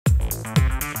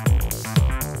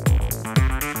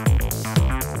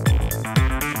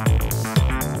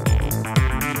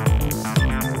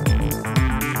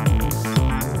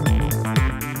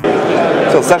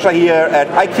So Sasha here at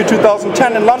IQ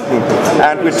 2010 in London,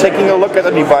 and we're taking a look at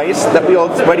a device that we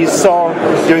already saw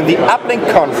during the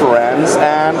Uplink conference,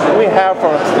 and we have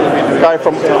a guy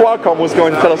from Qualcomm who's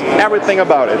going to tell us everything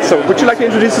about it. So would you like to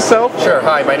introduce yourself? Sure.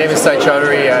 Hi, my name is Sai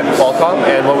Chaudhary at Qualcomm,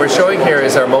 and what we're showing here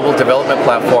is our mobile development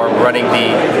platform running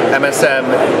the MSM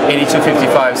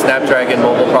 8255 Snapdragon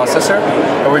mobile processor,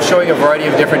 and we're showing a variety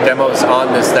of different demos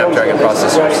on this Snapdragon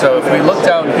processor. So if we look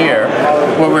down here,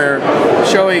 what we're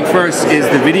showing first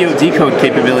is the video decode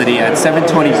capability at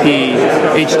 720p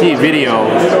HD video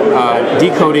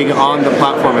decoding on the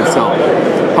platform itself.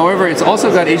 However, it's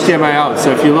also got HDMI out,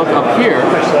 so if you look up here,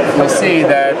 you'll see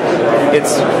that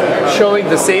it's showing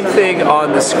the same thing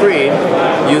on the screen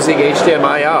using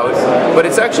HDMI out, but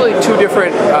it's actually two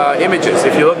different images.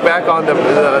 If you look back on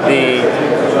the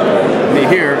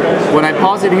here, when I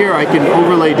pause it here, I can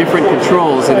overlay different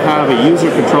controls and have a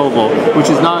user controllable, which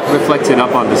is not reflected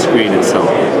up on the screen itself.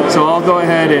 So I'll go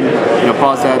ahead and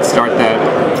pause that, start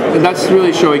that, and that's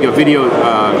really showing a video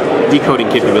decoding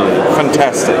capability.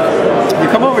 Fantastic. You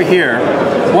come over here,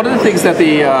 one of the things that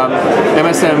the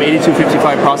MSM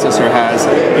 8255 processor has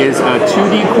is a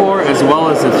 2D core as well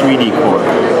as a 3D core.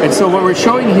 And so what we're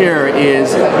showing here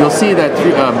is, you'll see that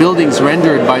buildings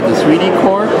rendered by the 3D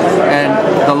core, and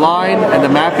the line and the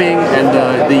mapping and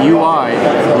the UI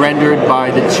rendered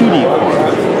by the 2D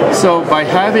core. So by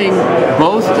having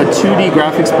both a 2D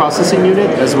graphics processing unit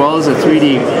as well as a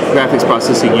 3D graphics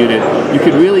processing unit, you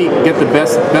could really get the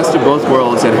best of both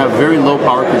worlds and have very low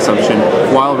power consumption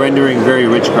while rendering very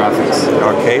rich graphics.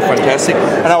 Okay, fantastic.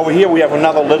 And over here we have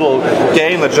another little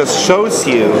game that just shows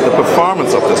you the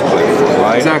performance of this platform,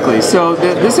 right? Exactly. So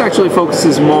this actually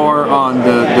focuses more on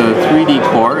the 3D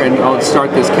core, and I'll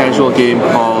start this casual game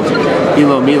called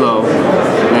Ilo Milo,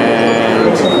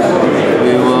 and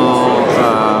we will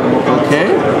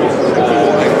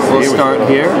we'll start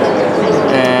here,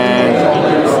 and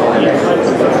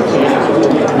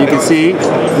you can see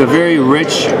the very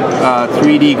rich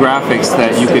 3D graphics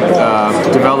that you could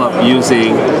develop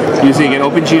using an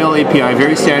OpenGL API,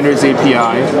 very standards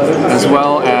API, as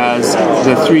well as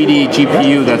the 3D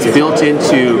GPU that's built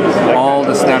into all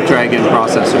the Snapdragon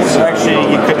processors. So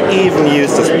actually, you could even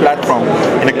use this platform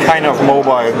in a kind of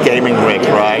mobile gaming rig,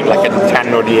 right? Like a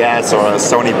Nintendo DS or a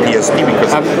Sony PSP,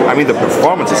 because I mean the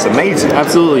performance is amazing.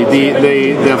 Absolutely.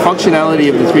 The functionality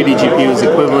of the 3D GPU is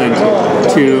equivalent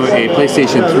to a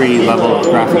PlayStation 3 level of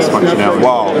graphics functionality.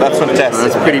 Wow, that's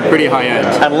fantastic. So that's pretty high end.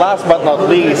 And last but not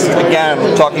least,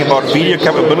 again, talking about video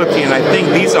capability, and I think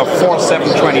these are 4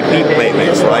 720p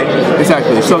playbays, right?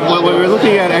 Exactly. So what we're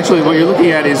looking at, actually, what you're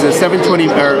looking at is a 720,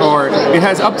 or it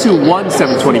has up to one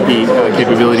 720p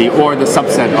capability, or the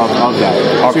subset of that.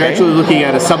 Okay. So you're actually looking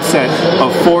at a subset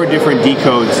of 4 different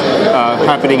decodes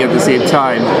happening at the same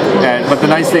time. But the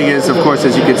nice thing is, of course,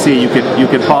 as you can see, you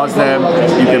can pause them,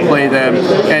 you can play them,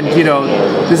 and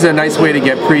this is a nice way to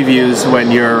get previews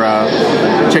when you're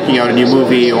checking out a new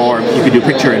movie, or you can do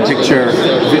picture-in-picture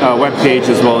web page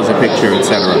as well as a picture,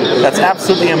 etc. That's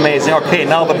absolutely amazing. Okay,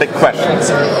 now the big questions.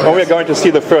 When we're going to see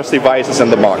the first devices in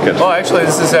the market. Well, actually,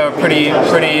 this is pretty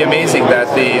amazing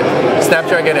that the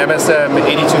Snapdragon MSM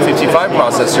 8255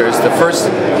 processors, the first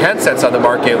handsets on the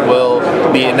market, will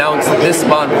be announced this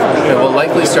month and will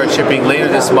likely start shipping later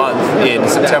this month in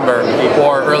September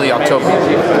or early October.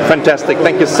 Fantastic.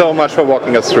 Thank you so much for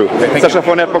walking us through. Sasha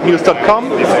for networknews.com,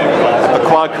 the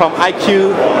Qualcomm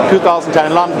IQ 2010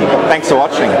 in London. Thanks for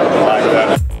watching.